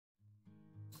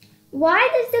Why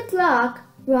does the clock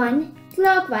run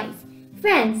clockwise?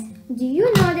 Friends, do you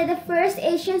know that the first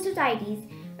Asian societies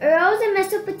arose in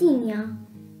Mesopotamia,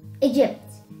 Egypt,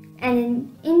 and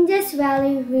in Indus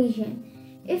Valley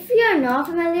region? If you are not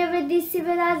familiar with this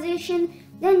civilization,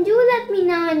 then do let me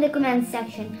know in the comment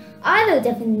section. I will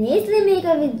definitely make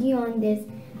a video on this,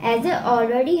 as I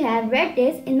already have read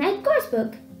this in my course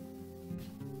book.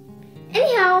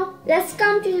 Anyhow, let's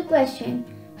come to the question.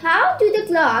 How do the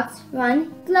clocks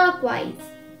run clockwise?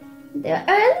 The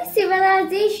early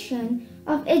civilization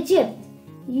of Egypt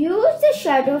used the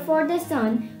shadow for the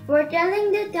sun for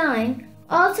telling the time,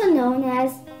 also known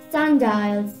as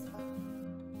sundials.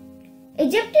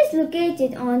 Egypt is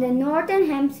located on the northern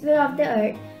hemisphere of the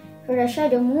earth, so the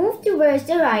shadow moves towards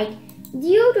the right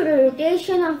due to the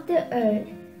rotation of the earth.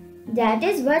 That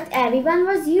is what everyone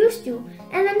was used to,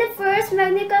 and when the first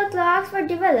mechanical clocks were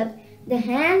developed, the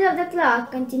hands of the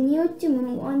clock continued to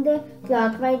move on the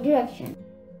clockwise direction.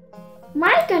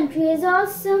 My country is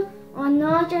also on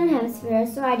northern hemisphere,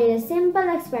 so I did a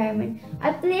simple experiment.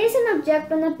 I placed an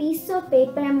object on a piece of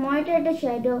paper and monitored the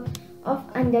shadow of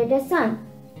under the sun.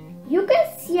 You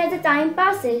can see as the time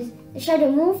passes, the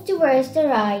shadow moves towards the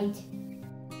right.